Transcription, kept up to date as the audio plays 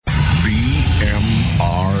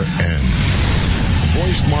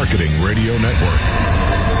Voice Marketing Radio Network.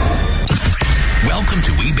 Welcome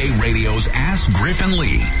to eBay Radio's Ask Griff and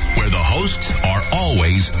Lee, where the hosts are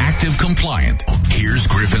always active compliant. Here's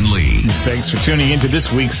Griff and Lee. Thanks for tuning into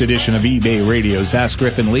this week's edition of eBay Radio's Ask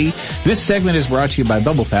Griff and Lee. This segment is brought to you by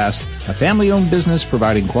Bubble Fast, a family-owned business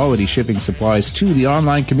providing quality shipping supplies to the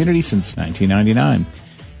online community since 1999.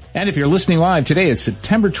 And if you're listening live, today is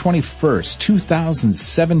September 21st,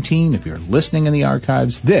 2017. If you're listening in the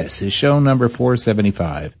archives, this is show number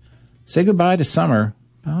 475. Say goodbye to summer.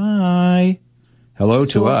 Bye. Hello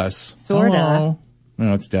to us. Sorta. Hello.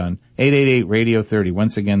 No, it's done. 888-Radio-30.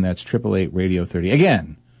 Once again, that's 888-Radio-30.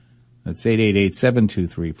 Again, that's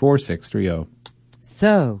 888-723-4630.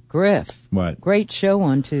 So, Griff. What? Great show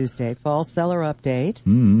on Tuesday. Fall seller update.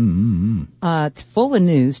 Mm-hmm. It's full of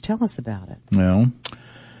news. Tell us about it. Well,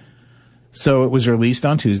 so it was released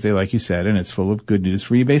on Tuesday, like you said, and it's full of good news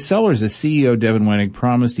for eBay sellers. As CEO Devin Wenig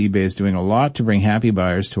promised, eBay is doing a lot to bring happy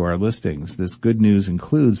buyers to our listings. This good news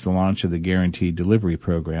includes the launch of the Guaranteed Delivery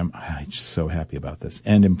Program. I'm just so happy about this.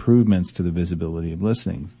 And improvements to the visibility of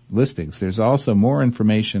listings. There's also more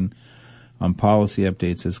information on policy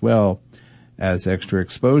updates as well as extra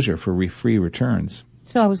exposure for free returns.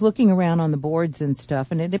 So I was looking around on the boards and stuff,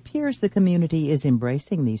 and it appears the community is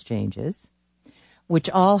embracing these changes, which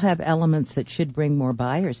all have elements that should bring more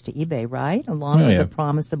buyers to eBay, right? Along with the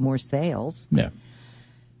promise of more sales. Yeah.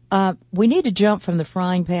 We need to jump from the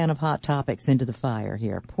frying pan of hot topics into the fire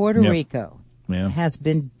here. Puerto Rico has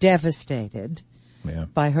been devastated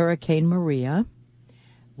by Hurricane Maria.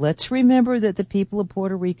 Let's remember that the people of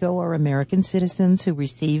Puerto Rico are American citizens who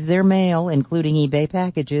receive their mail, including eBay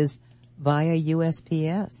packages, via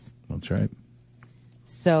USPS. That's right.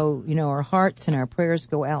 So, our hearts and our prayers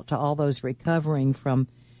go out to all those recovering from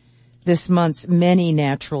this month's many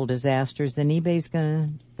natural disasters, and eBay's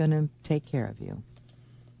gonna take care of you.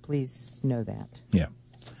 Please know that. Yeah.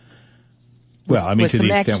 Well, I mean, to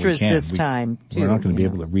the extent we can. This time, too. We're not going to be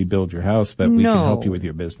able to rebuild your house, but we can help you with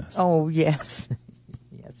your business. Oh, yes.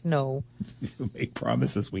 Yes, no. Make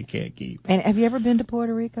promises we can't keep. And have you ever been to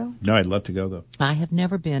Puerto Rico? No, I'd love to go, though. I have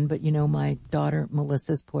never been, but my daughter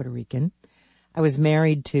Melissa's Puerto Rican. I was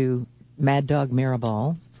married to Mad Dog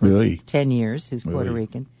Mirabal for 10 years, who's Puerto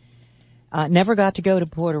Rican. Never got to go to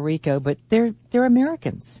Puerto Rico, but they're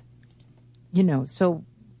Americans. So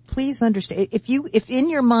please understand. If in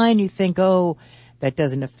your mind you think, that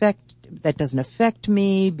doesn't affect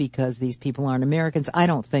me because these people aren't Americans, I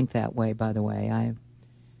don't think that way, by the way.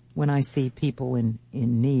 When I see people in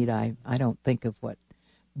need, I don't think of what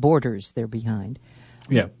borders they're behind.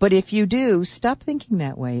 Yeah. But if you do, stop thinking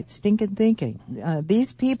that way. It's stinking thinking.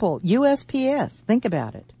 These people, USPS, think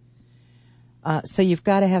about it. So you've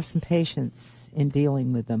got to have some patience in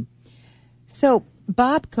dealing with them. So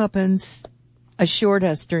Bob Cuppins assured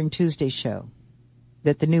us during Tuesday's show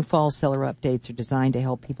that the new fall seller updates are designed to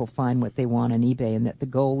help people find what they want on eBay, and that the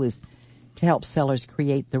goal is to help sellers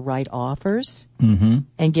create the right offers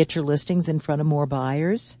and get your listings in front of more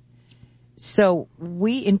buyers. So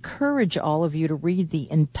we encourage all of you to read the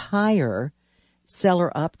entire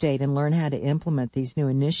seller update and learn how to implement these new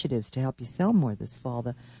initiatives to help you sell more this fall.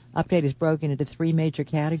 The update is broken into 3 major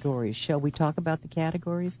categories. Shall we talk about the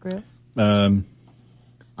categories, Griff? On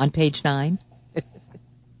page 9?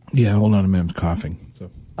 Yeah, hold on a minute. I'm coughing.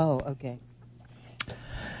 Oh, okay.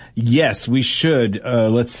 Yes, we should.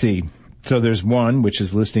 Let's see. So there's one, which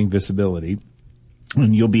is listing visibility,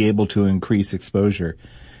 and you'll be able to increase exposure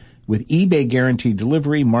with eBay Guaranteed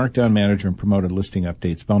Delivery, Markdown Manager, and Promoted Listing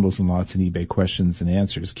Updates, Bundles and Lots, and eBay Questions and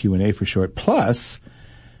Answers, Q&A for short, plus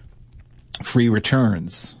free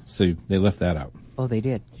returns. So they left that out. Oh, they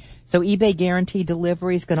did. So eBay Guaranteed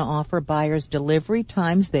Delivery is going to offer buyers delivery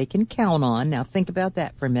times they can count on. Now think about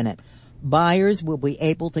that for a minute. Buyers will be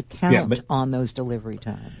able to count on those delivery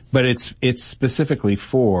times. But it's specifically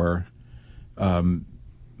for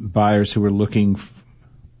buyers who are looking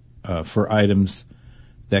for items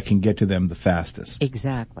that can get to them the fastest.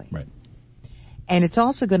 Exactly. Right. And it's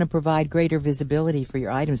also going to provide greater visibility for your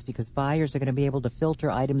items because buyers are going to be able to filter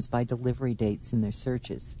items by delivery dates in their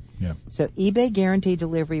searches. Yeah. So eBay Guaranteed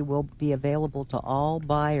Delivery will be available to all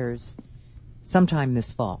buyers sometime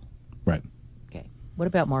this fall. Right. Okay. What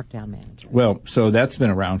about Markdown Manager? Well, so that's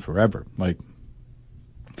been around forever, like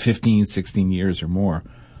 15, 16 years or more,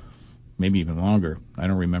 maybe even longer. I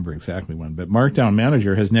don't remember exactly when, but Markdown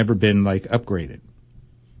Manager has never been upgraded.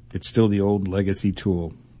 It's still the old legacy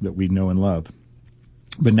tool that we know and love.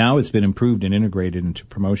 But now it's been improved and integrated into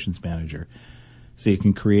Promotions Manager. So you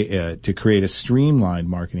can create a streamlined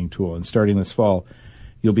marketing tool. And starting this fall,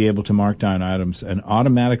 You'll be able to mark down items and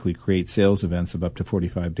automatically create sales events of up to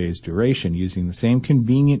 45 days duration using the same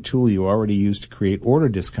convenient tool you already use to create order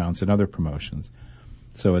discounts and other promotions.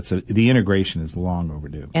 So the integration is long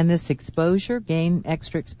overdue. And this exposure, gain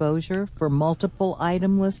extra exposure for multiple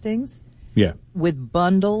item listings? Yeah. With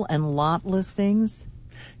bundle and lot listings?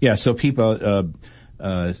 Yeah, so people,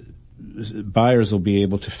 buyers will be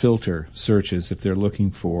able to filter searches if they're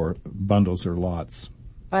looking for bundles or lots.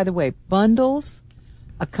 By the way, bundles,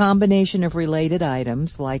 a combination of related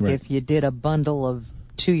items, like Right. if you did a bundle of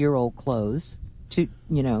 2-year-old clothes,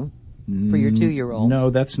 for your 2-year-old. No,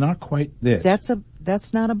 that's not quite this.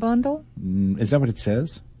 That's not a bundle? Is that what it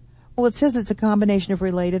says? Well, it says it's a combination of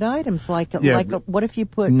related items, what if you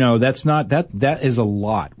put... No, that's not, that is a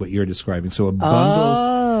lot, what you're describing. So a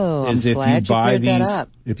bundle is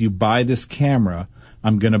if you buy this camera,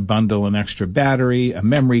 I'm gonna bundle an extra battery, a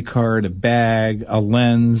memory card, a bag, a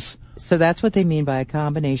lens. So that's what they mean by a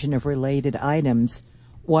combination of related items,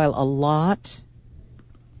 while a lot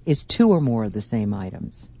is 2 or more of the same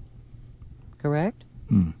items. Correct?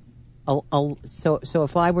 So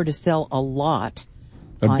if I were to sell a lot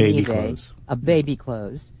on baby eBay, clothes. a baby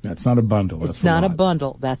clothes, That's not a bundle. it's not a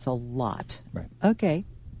bundle, that's a lot. Right. Okay,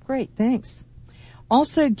 great, thanks.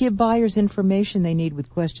 Also give buyers information they need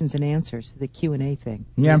with questions and answers, the Q&A thing.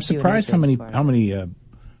 Yeah, I'm surprised how many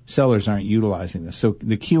sellers aren't utilizing this. So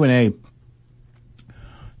the Q&A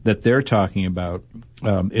that they're talking about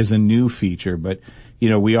is a new feature, but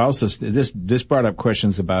we also this brought up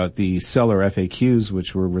questions about the seller FAQs,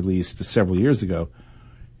 which were released several years ago,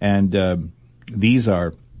 and these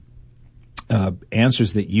are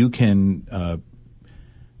answers that you can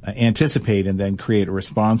anticipate and then create a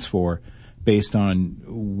response for based on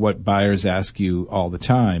what buyers ask you all the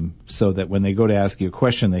time, so that when they go to ask you a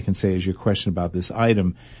question, they can say, is your question about this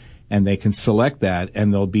item? And they can select that,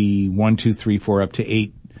 and there'll be 1, 2, 3, 4, up to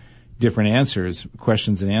 8 different answers,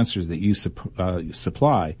 questions and answers that you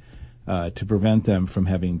supply to prevent them from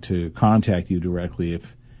having to contact you directly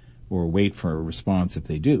or wait for a response if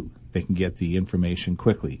they do. They can get the information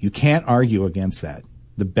quickly. You can't argue against that.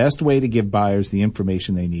 The best way to give buyers the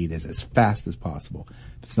information they need is as fast as possible.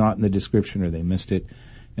 If it's not in the description or they missed it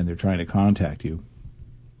and they're trying to contact you,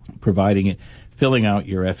 filling out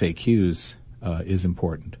your FAQs is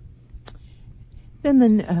important.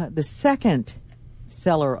 Then the second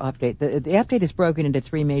seller update, the update is broken into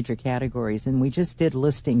 3 major categories, and we just did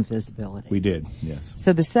listing visibility. We did, yes.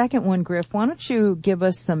 So the second one, Griff, why don't you give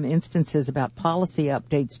us some instances about policy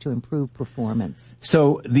updates to improve performance?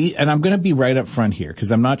 So and I'm going to be right up front here,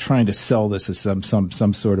 because I'm not trying to sell this as some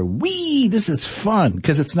sort of, this is fun,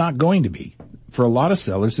 because it's not going to be. For a lot of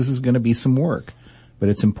sellers, this is going to be some work, but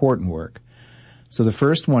it's important work. So the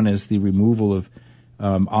first one is the removal of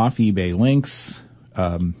off eBay links,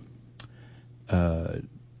 and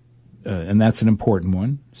that's an important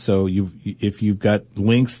one. So if you've got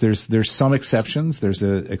links, there's some exceptions. There's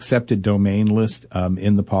a accepted domain list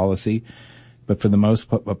in the policy, but for the most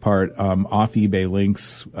part, off eBay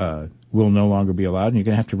links will no longer be allowed, and you're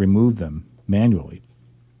going to have to remove them manually.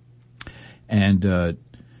 And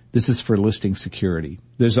this is for listing security.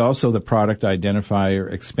 There's also the product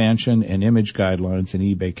identifier expansion and image guidelines in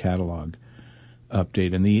eBay catalog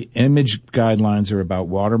update. And the image guidelines are about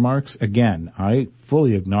watermarks. Again, I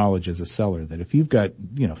fully acknowledge as a seller that if you've got,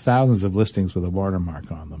 thousands of listings with a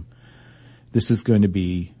watermark on them, this is going to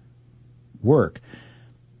be work.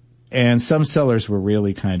 And some sellers were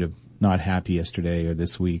really kind of not happy yesterday or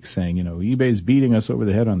this week saying, eBay's beating us over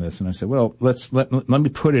the head on this. And I said, well, let me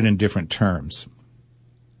put it in different terms.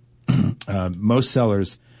 Most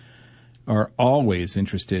sellers are always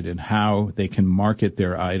interested in how they can market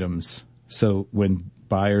their items. So when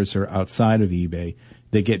buyers are outside of eBay,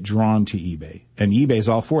 they get drawn to eBay. And eBay's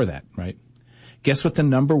all for that, right? Guess what the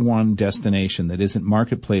number one destination that isn't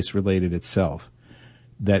marketplace related itself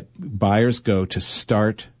that buyers go to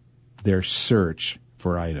start their search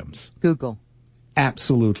for items? Google.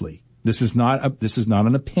 Absolutely. This is not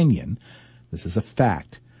an opinion. This is a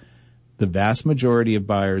fact. The vast majority of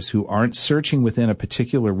buyers who aren't searching within a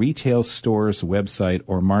particular retail store's website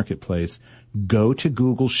or marketplace go to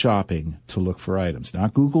Google Shopping to look for items,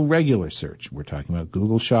 not Google regular search. We're talking about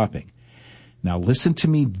Google Shopping. Now listen to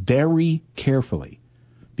me very carefully,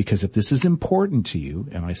 because if this is important to you,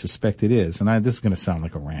 and I suspect it is, and this is going to sound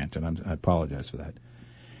like a rant, and I apologize for that.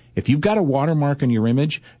 If you've got a watermark on your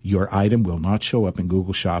image, your item will not show up in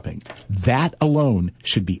Google Shopping. That alone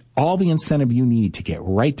should be all the incentive you need to get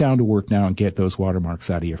right down to work now and get those watermarks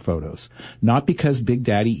out of your photos. Not because Big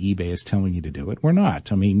Daddy eBay is telling you to do it. We're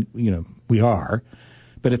not. I mean, we are.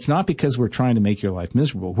 But it's not because we're trying to make your life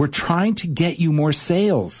miserable. We're trying to get you more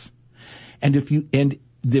sales. And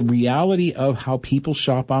the reality of how people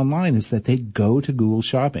shop online is that they go to Google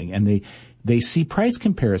Shopping and they see price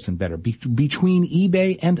comparison better between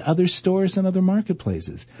eBay and other stores and other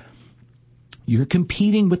marketplaces. You're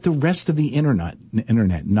competing with the rest of the internet,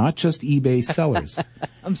 not just eBay sellers.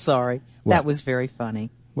 I'm sorry. What? That was very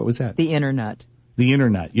funny. What was that? The internet. The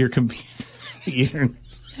internet. You're competing.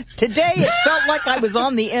 Today it felt like I was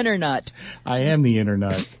on the internet. I am the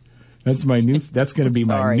internet. That's going to be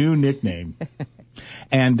my new nickname.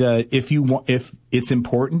 And, if it's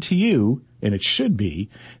important to you, and it should be,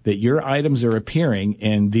 that your items are appearing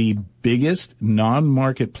in the biggest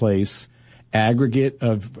non-marketplace aggregate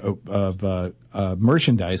of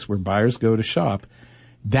merchandise where buyers go to shop,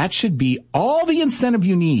 that should be all the incentive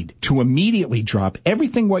you need to immediately drop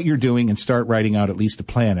everything what you're doing and start writing out at least a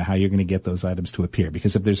plan of how you're going to get those items to appear.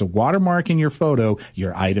 Because if there's a watermark in your photo,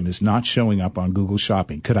 your item is not showing up on Google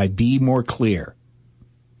Shopping. Could I be more clear?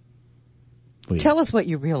 Please. Tell us what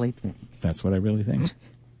you really think. That's what I really think.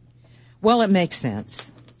 Well, it makes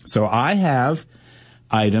sense. So I have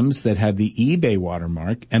items that have the eBay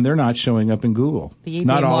watermark, and they're not showing up in Google. The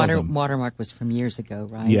not all eBay of them. watermark was from years ago,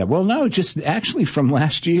 right? Yeah, well, no, just actually from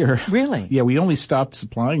last year. Really? Yeah, we only stopped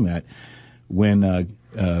supplying that when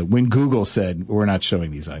Google said we're not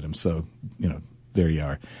showing these items. So, there you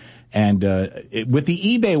are. And with the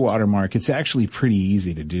eBay watermark, it's actually pretty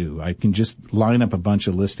easy to do. I can just line up a bunch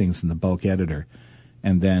of listings in the bulk editor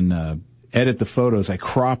and then edit the photos. I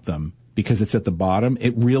crop them because it's at the bottom.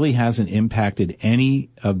 It really hasn't impacted any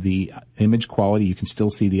of the image quality. You can still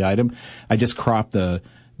see the item. I just crop the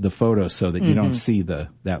photo so that you don't see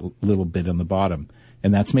that little bit on the bottom.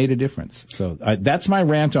 And that's made a difference. So that's my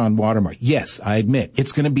rant on watermark. Yes, I admit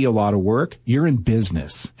it's going to be a lot of work. You're in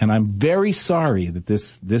business, and I'm very sorry that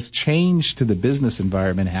this change to the business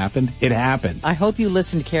environment happened. It happened. I hope you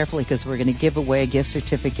listened carefully because we're going to give away a gift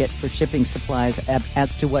certificate for shipping supplies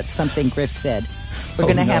as to what something Griff said. We're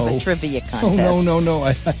going to have a trivia contest. Oh, no.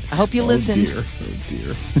 I hope you listened. Oh,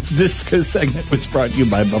 dear. This segment was brought to you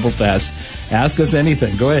by Bubble Fast. Ask us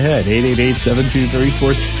anything. Go ahead.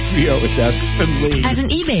 888-723-4630. It's Ask Griff and Lee. As an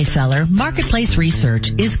eBay seller, marketplace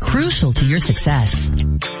research is crucial to your success.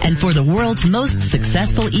 And for the world's most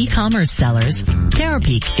successful e-commerce sellers,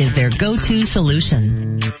 Terapeak is their go-to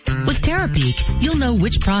solution. With Terapeak, you'll know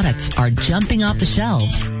which products are jumping off the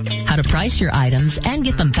shelves, how to price your items and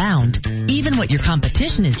get them bound, even what your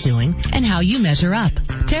competition is doing and how you measure up.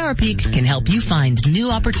 Terapeak can help you find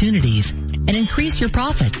new opportunities and increase your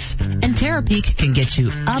profits. And Terapeak can get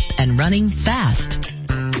you up and running fast.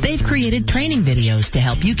 They've created training videos to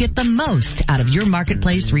help you get the most out of your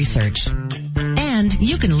marketplace research. And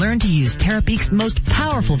you can learn to use Terapeak's most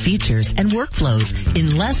powerful features and workflows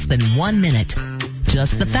in less than 1 minute.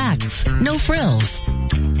 Just the facts, no frills.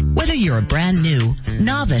 Whether you're a brand new,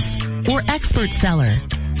 novice, or expert seller,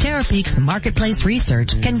 Terapeak's marketplace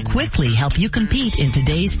research can quickly help you compete in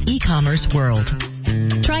today's e-commerce world.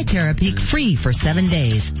 Try Terapeak free for 7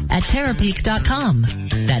 days at Terapeak.com.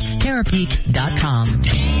 That's Terapeak.com.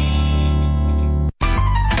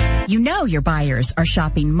 You know your buyers are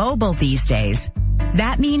shopping mobile these days.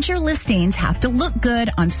 That means your listings have to look good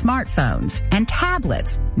on smartphones and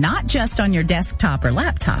tablets, not just on your desktop or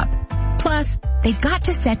laptop. Plus, they've got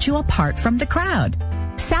to set you apart from the crowd.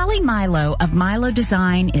 Sally Milo of Milo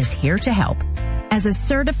Design is here to help. As a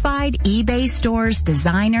certified eBay Stores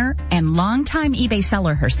designer and longtime eBay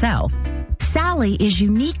seller herself, Sally is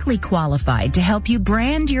uniquely qualified to help you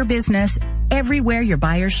brand your business everywhere your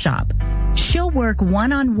buyers shop. She'll work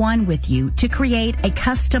one-on-one with you to create a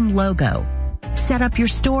custom logo, set up your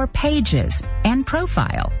store pages and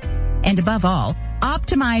profile, and above all,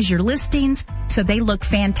 optimize your listings so they look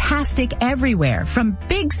fantastic everywhere from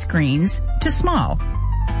big screens to small.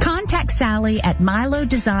 Contact Sally at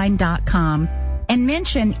milodesign.com and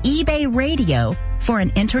mention eBay Radio for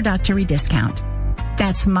an introductory discount.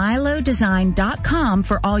 That's milodesign.com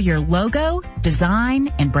for all your logo,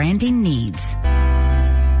 design, and branding needs.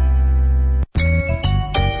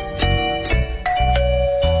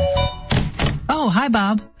 Oh, hi,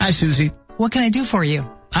 Bob. Hi, Susie. What can I do for you?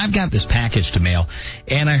 I've got this package to mail,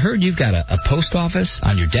 and I heard you've got a post office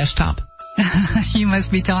on your desktop. You must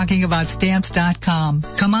be talking about Stamps.com.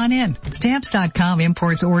 Come on in. Stamps.com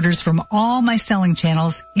imports orders from all my selling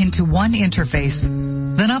channels into one interface,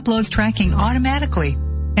 then uploads tracking automatically.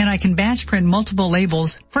 And I can batch print multiple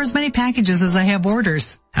labels for as many packages as I have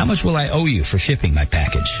orders. How much will I owe you for shipping my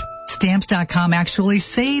package? Stamps.com actually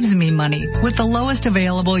saves me money with the lowest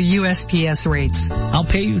available USPS rates. I'll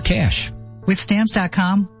pay you cash. With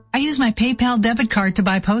Stamps.com, I use my PayPal debit card to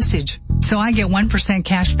buy postage, so I get 1%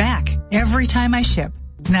 cash back every time I ship.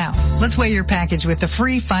 Now, let's weigh your package with the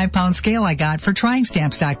free 5-pound scale I got for trying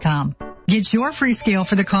Stamps.com. Get your free scale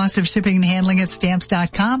for the cost of shipping and handling at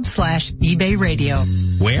Stamps.com/eBay Radio.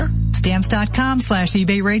 Where?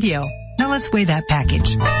 Stamps.com/eBay Radio. Now let's weigh that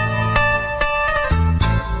package.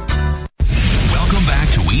 Welcome back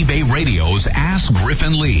to eBay Radio's Ask Griff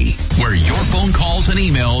and Lee, where your phone calls and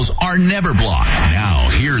emails are never blocked. Now,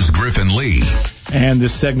 here's Griff and Lee. And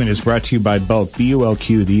this segment is brought to you by Bulk,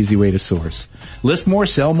 BULQ, the easy way to source. List more,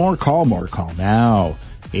 sell more, call more. Call now.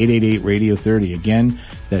 888-Radio-30. Again,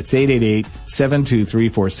 that's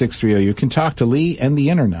 888-723-4630. You can talk to Lee and the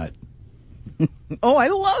Internet. Oh, I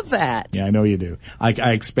love that. Yeah, I know you do. I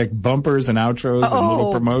expect bumpers and outros and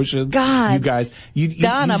little promotions. God. You guys,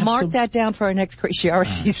 Donna, mark that down for our next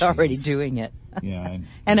she's already doing it. Yeah.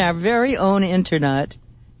 And our very own Internet,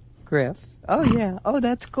 Griff. Oh yeah. Oh,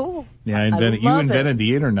 that's cool. Yeah, you invented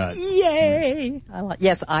the Internet. Yay!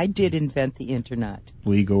 Yes, I did invent the Internet.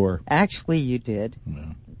 Lee Gore. Actually, you did.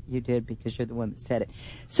 Yeah. You did because you're the one that said it.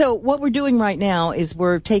 So what we're doing right now is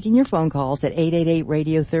we're taking your phone calls at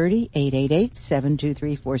 888-Radio-30,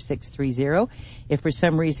 888-723-4630. If for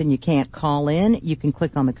some reason you can't call in, you can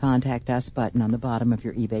click on the Contact Us button on the bottom of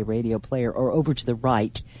your eBay radio player or over to the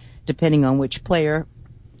right, depending on which player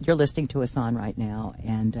you're listening to us on right now.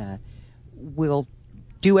 And we'll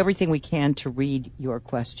do everything we can to read your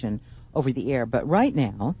question over the air. But right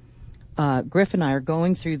now, Griff and I are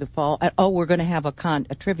going through the fall. We're going to have a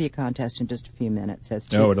trivia contest in just a few minutes as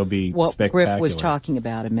to it'll be what spectacular. Griff was talking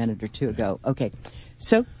about a minute or two ago. Okay.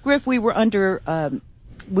 So, Griff, we were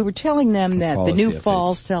telling them that the new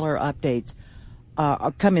fall seller updates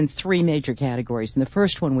come in three major categories. And the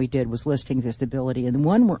first one we did was listing visibility. And the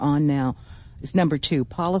one we're on now is number 2,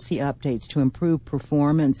 policy updates to improve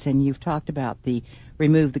performance. And you've talked about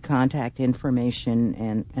remove the contact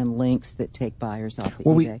information and links that take buyers off of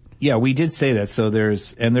eBay. We did say that. So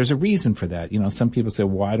there's a reason for that. You know, some people say,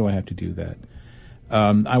 why do I have to do that?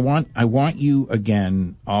 I want you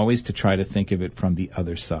again always to try to think of it from the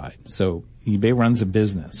other side. So eBay runs a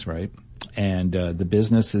business, right? And the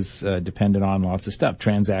business is dependent on lots of stuff,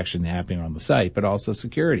 transaction happening on the site, but also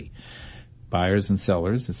security. Buyers and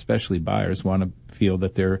sellers, especially buyers, want to feel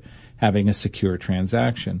that they're having a secure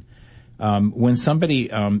transaction. When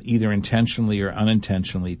somebody either intentionally or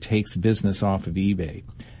unintentionally takes business off of eBay,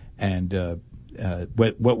 and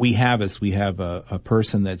what we have is a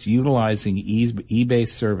person that's utilizing eBay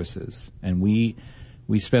services, and we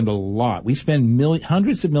spend a lot. We spend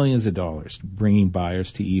hundreds of millions of dollars bringing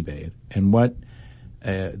buyers to eBay, and what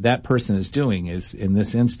that person is doing is, in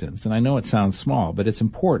this instance, and I know it sounds small, but it's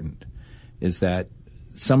important, is that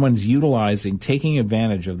someone's taking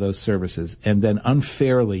advantage of those services and then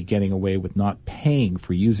unfairly getting away with not paying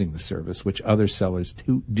for using the service, which other sellers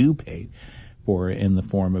do pay for in the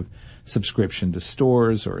form of subscription to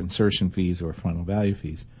stores or insertion fees or final value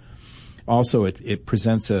fees. Also, it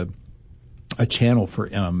presents a channel for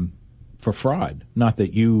fraud. Not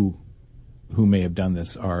that you, who may have done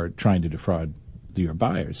this, are trying to defraud your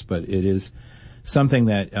buyers, but it is something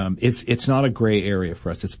that it's not a gray area for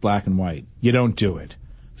us. It's black and white. You don't do it.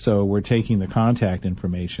 So we're taking the contact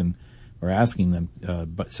information, or asking them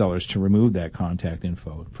sellers to remove that contact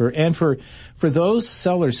info. For those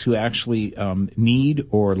sellers who actually need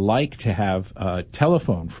or like to have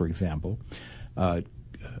telephone, for example,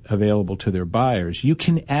 available to their buyers, you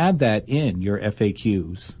can add that in your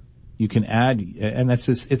FAQs. You can add, and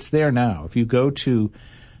it's there now. If you go to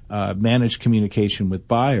manage communication with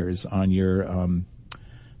buyers in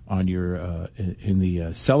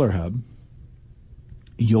the Seller Hub,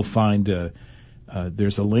 you'll find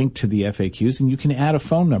there's a link to the FAQs, and you can add a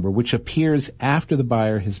phone number which appears after the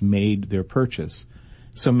buyer has made their purchase.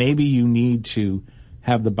 So maybe you need to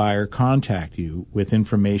have the buyer contact you with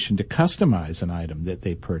information to customize an item that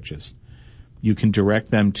they purchased. You can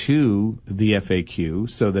direct them to the FAQ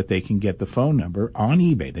so that they can get the phone number on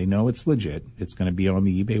eBay. They know it's legit. It's going to be on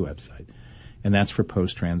the eBay website. And that's for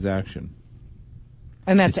post-transaction.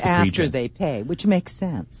 And that's after they pay, which makes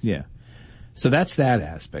sense. Yeah. So that's that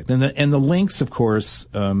aspect. And the links, of course,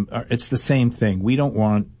 it's the same thing. We don't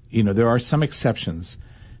want, there are some exceptions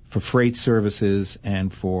for freight services,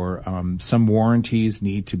 and for some warranties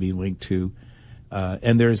need to be linked to.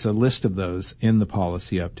 And there's a list of those in the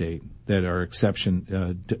policy update that are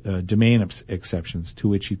domain exceptions to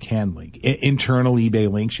which you can link. Internal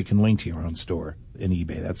eBay links, you can link to your own store in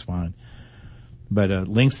eBay. That's fine. But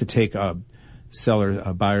links that take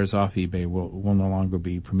buyers off eBay will no longer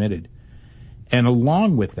be permitted. And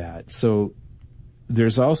along with that, so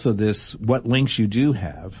there's also this: what links you do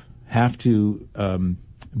have to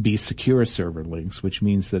be secure server links, which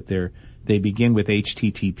means that they begin with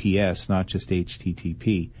HTTPS, not just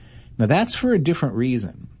HTTP. Now that's for a different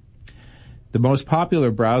reason. The most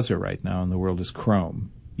popular browser right now in the world is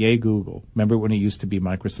Chrome. Yay, Google. Remember when it used to be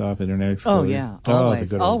Microsoft Internet Explorer? Oh, yeah.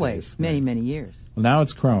 Always. Many, many years. Well, now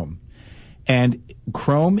it's Chrome. And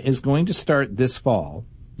Chrome is going to start this fall.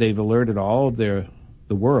 They've alerted all of the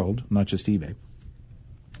world, not just eBay,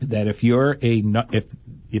 that if you're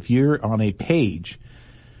on a page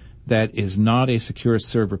that is not a secure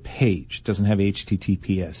server page, doesn't have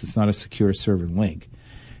HTTPS, it's not a secure server link,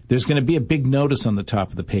 there's going to be a big notice on the top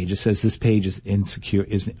of the page. It says this page is insecure,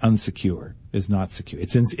 is unsecure, is not secure.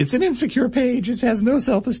 It's an insecure page. It has no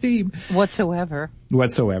self-esteem whatsoever.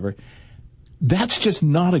 That's just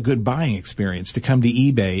not a good buying experience, to come to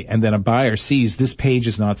eBay and then a buyer sees this page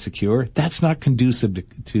is not secure. That's not conducive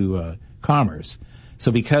to commerce.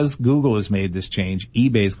 So because Google has made this change,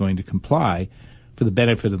 eBay is going to comply for the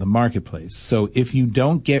benefit of the marketplace. So if you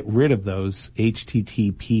don't get rid of those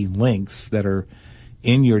HTTP links that are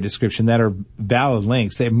in your description, that are valid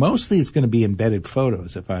links, they mostly it's going to be embedded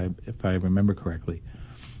photos, if I remember correctly,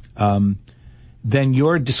 then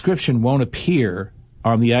your description won't appear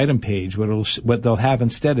on the item page. What they'll have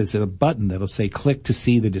instead is a button that'll say click to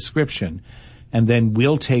see the description, and then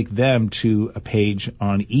we'll take them to a page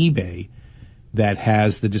on eBay that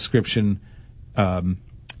has the description in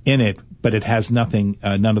it, but it has nothing,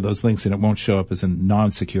 none of those links, and it won't show up as a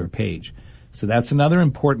non-secure page. So that's another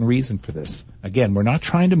important reason for this. Again, we're not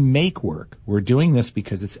trying to make work. We're doing this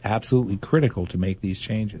because it's absolutely critical to make these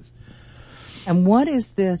changes. And what is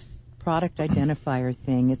this product identifier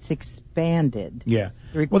thing? It's expanded. Yeah.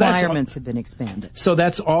 The requirements have been expanded. So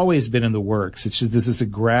that's always been in the works. It's just, this is a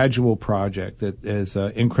gradual project that is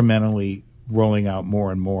incrementally rolling out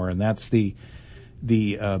more and more, and that's the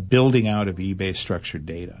building out of eBay structured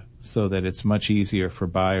data, so that it's much easier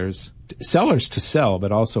for sellers to sell,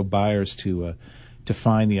 but also buyers to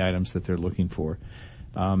find the items that they're looking for.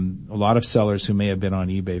 A lot of sellers who may have been on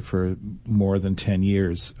eBay for more than 10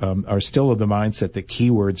 years are still of the mindset that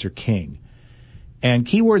keywords are king. And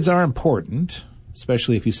keywords are important,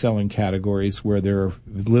 especially if you sell in categories where there are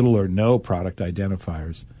little or no product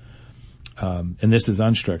identifiers. And this is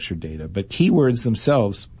unstructured data. But keywords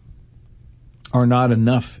themselves are not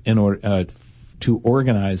enough in order to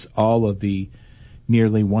organize all of the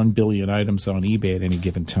nearly 1 billion items on eBay at any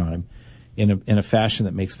given time in a fashion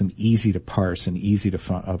that makes them easy to parse and easy to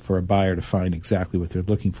for a buyer to find exactly what they're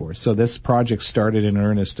looking for. So this project started in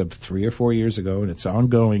earnest 3 or 4 years ago, and it's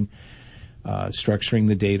ongoing, structuring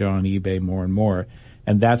the data on eBay more and more.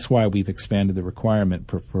 And that's why we've expanded the requirement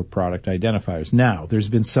for product identifiers. Now, there's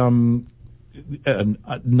been some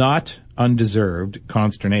not undeserved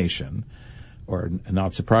consternation, or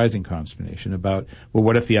not surprising consternation about, well,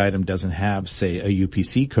 what if the item doesn't have, say, a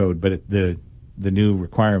UPC code, but the new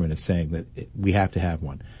requirement is saying that we have to have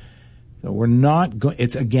one. So we're not going,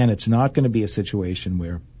 it's not going to be a situation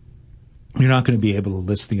where you're not going to be able to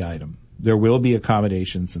list the item. There will be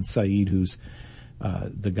accommodations, and Saeed, who's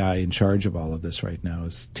the guy in charge of all of this right now,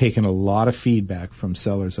 has taken a lot of feedback from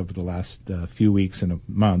sellers over the last few weeks and a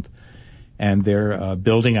month, and they're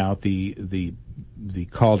building out the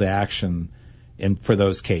call to action for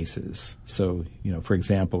those cases. So, for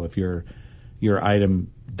example, if your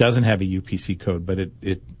item doesn't have a UPC code, but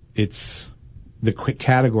it's the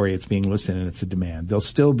category it's being listed in, it's a demand, there'll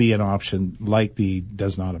still be an option like the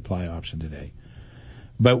does not apply option today.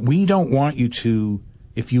 But we don't want you to,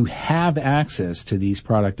 if you have access to these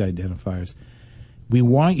product identifiers, we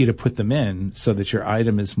want you to put them in so that your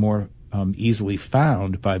item is more easily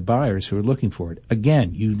found by buyers who are looking for it.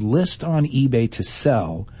 Again, you list on eBay to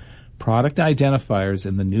sell. Product identifiers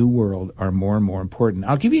in the new world are more and more important.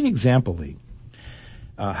 I'll give you an example, Lee,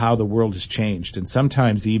 how the world has changed. And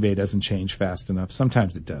sometimes eBay doesn't change fast enough.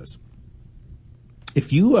 Sometimes it does.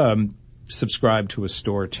 If you subscribed to a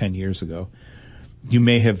store 10 years ago, you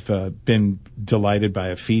may have been delighted by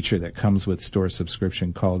a feature that comes with store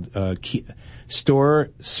subscription called Store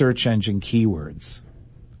Search Engine Keywords.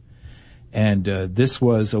 And this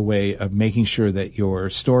was a way of making sure that your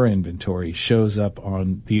store inventory shows up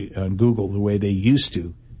on Google the way they used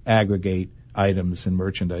to aggregate items and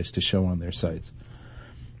merchandise to show on their sites.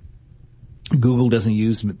 Google doesn't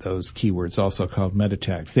use those keywords, also called meta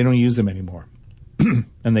tags. They don't use them anymore.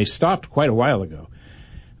 And they stopped quite a while ago.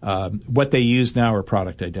 What they use now are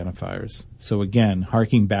product identifiers. So again,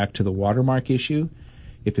 harking back to the watermark issue,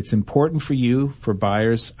 if it's important for you, for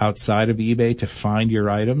buyers outside of eBay to find your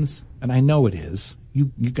items, and I know it is, you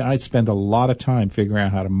guys spend a lot of time figuring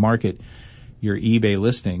out how to market your eBay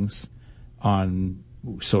listings on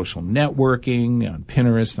social networking, on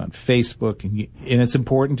Pinterest, on Facebook, and it's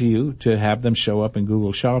important to you to have them show up in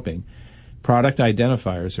Google Shopping. Product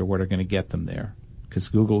identifiers are what are going to get them there, because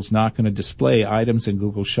Google's not going to display items in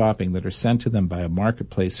Google Shopping that are sent to them by a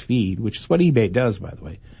marketplace feed, which is what eBay does, by the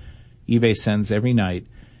way. eBay sends every night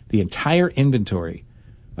the entire inventory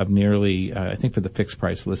of nearly, I think for the fixed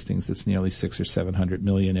price listings, it's nearly 600 or 700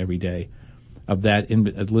 million every day of that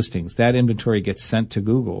listings. That inventory gets sent to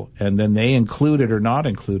Google, and then they include it or not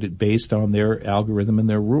include it based on their algorithm and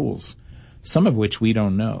their rules, some of which we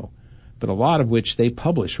don't know, but a lot of which they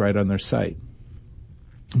publish right on their site.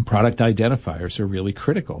 And product identifiers are really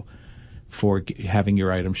critical for having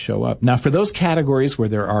your items show up. Now, for those categories where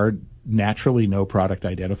there are naturally no product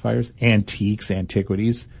identifiers, antiques,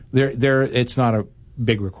 antiquities, it's not a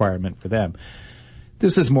big requirement for them.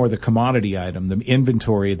 This is more the commodity item, the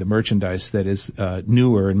inventory, the merchandise that is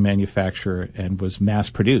newer in manufacture and was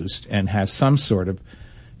mass-produced and has some sort of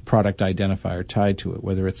product identifier tied to it,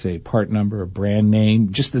 whether it's a part number, a brand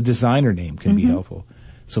name, just the designer name can be helpful.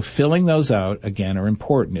 So filling those out, again, are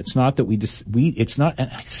important. It's not that it's not, and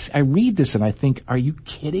I read this and I think, are you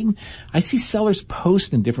kidding? I see sellers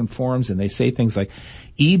post in different forums and they say things like,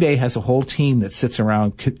 eBay has a whole team that sits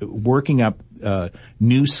around working up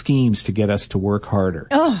new schemes to get us to work harder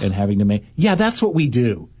and having to make. Yeah, that's what we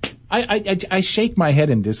do. I shake my head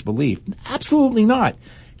in disbelief. Absolutely not.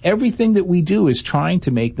 Everything that we do is trying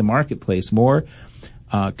to make the marketplace more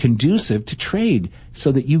conducive to trade so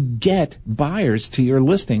that you get buyers to your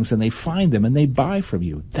listings and they find them and they buy from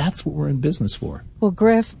you. That's what we're in business for. Well,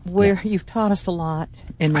 Griff, you've taught us a lot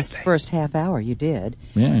in this first half hour. You did.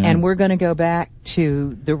 Yeah. And we're going to go back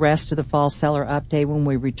to the rest of the fall seller update when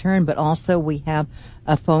we return, but also we have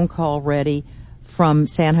a phone call ready from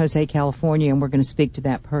San Jose, California, and we're going to speak to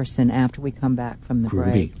that person after we come back from the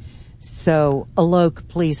break. So, Alok,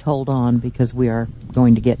 please hold on because we are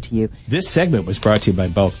going to get to you. This segment was brought to you by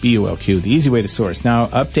Bulk, BULQ, the easy way to source. Now,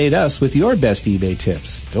 update us with your best eBay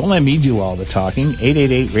tips. Don't let me do all the talking.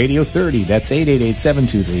 888-RADIO-30. That's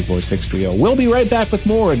 888-723-4630. We'll be right back with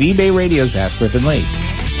more of eBay Radio's Ask Griff and Lee.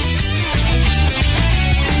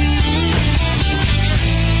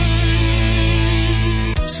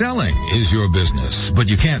 Selling is your business, but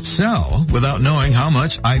you can't sell without knowing how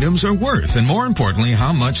much items are worth and, more importantly,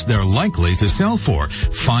 how much they're likely to sell for.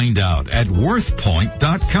 Find out at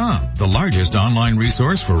worthpoint.com, the largest online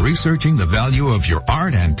resource for researching the value of your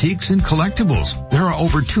art, antiques, and collectibles. There are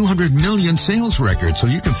over 200 million sales records, so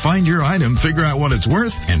you can find your item, figure out what it's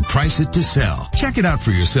worth, and price it to sell. Check it out for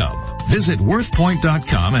yourself. Visit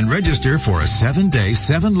worthpoint.com and register for a 7-day,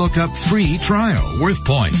 7-lookup free trial.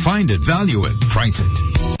 WorthPoint. Find it, value it, price it.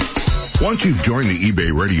 Once you've joined the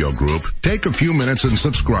eBay Radio Group, take a few minutes and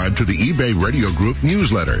subscribe to the eBay Radio Group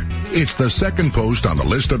newsletter. It's the second post on the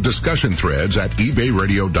list of discussion threads at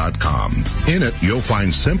ebayradio.com. In it, you'll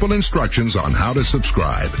find simple instructions on how to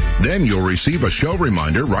subscribe. Then you'll receive a show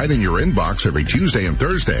reminder right in your inbox every Tuesday and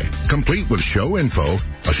Thursday, complete with show info,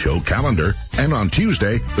 a show calendar, and on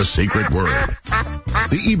Tuesday, the secret word.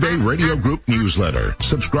 The eBay Radio Group newsletter.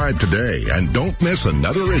 Subscribe today and don't miss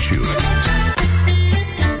another issue.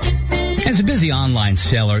 As a busy online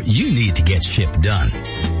seller, you need to get ship done.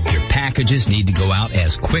 Your packages need to go out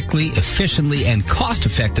as quickly, efficiently, and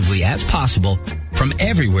cost-effectively as possible from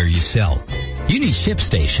everywhere you sell. You need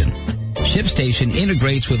ShipStation. ShipStation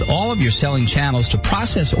integrates with all of your selling channels to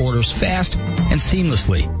process orders fast and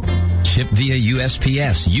seamlessly. Ship via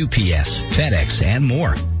USPS, UPS, FedEx, and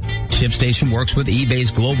more. ShipStation works with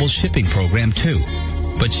eBay's global shipping program too.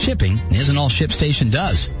 But shipping isn't all ShipStation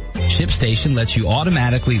does. ShipStation lets you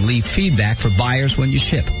automatically leave feedback for buyers when you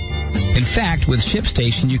ship. In fact, with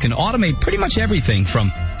ShipStation, you can automate pretty much everything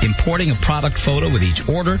from importing a product photo with each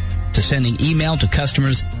order to sending email to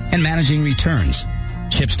customers and managing returns.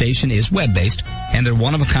 ShipStation is web-based, and their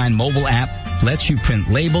one-of-a-kind mobile app lets you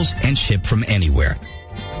print labels and ship from anywhere.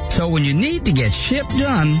 So when you need to get ship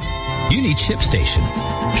done, you need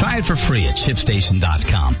ShipStation. Try it for free at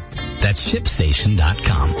ShipStation.com. That's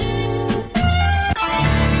ShipStation.com.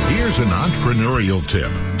 Here's an entrepreneurial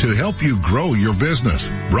tip to help you grow your business.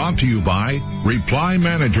 Brought to you by Reply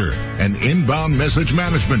Manager, an inbound message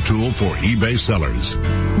management tool for eBay sellers.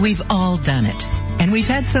 We've all done it, and we've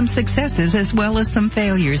had some successes as well as some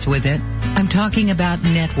failures with it. I'm talking about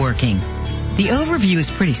networking. The overview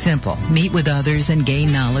is pretty simple. Meet with others and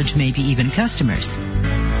gain knowledge, maybe even customers.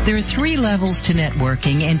 There are 3 levels to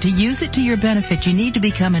networking, and to use it to your benefit, you need to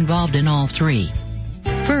become involved in all 3.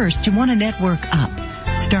 First, you want to network up.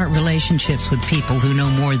 Start relationships with people who know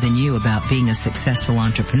more than you about being a successful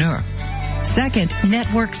entrepreneur. Second,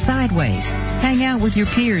 network sideways. Hang out with your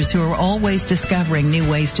peers who are always discovering new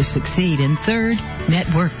ways to succeed. And third,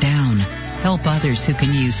 network down. Help others who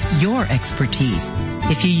can use your expertise.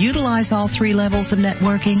 If you utilize all three levels of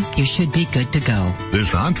networking, you should be good to go.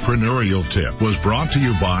 This entrepreneurial tip was brought to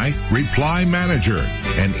you by Reply Manager,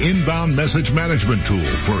 an inbound message management tool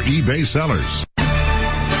for eBay sellers.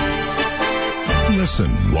 Listen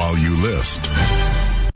while you list.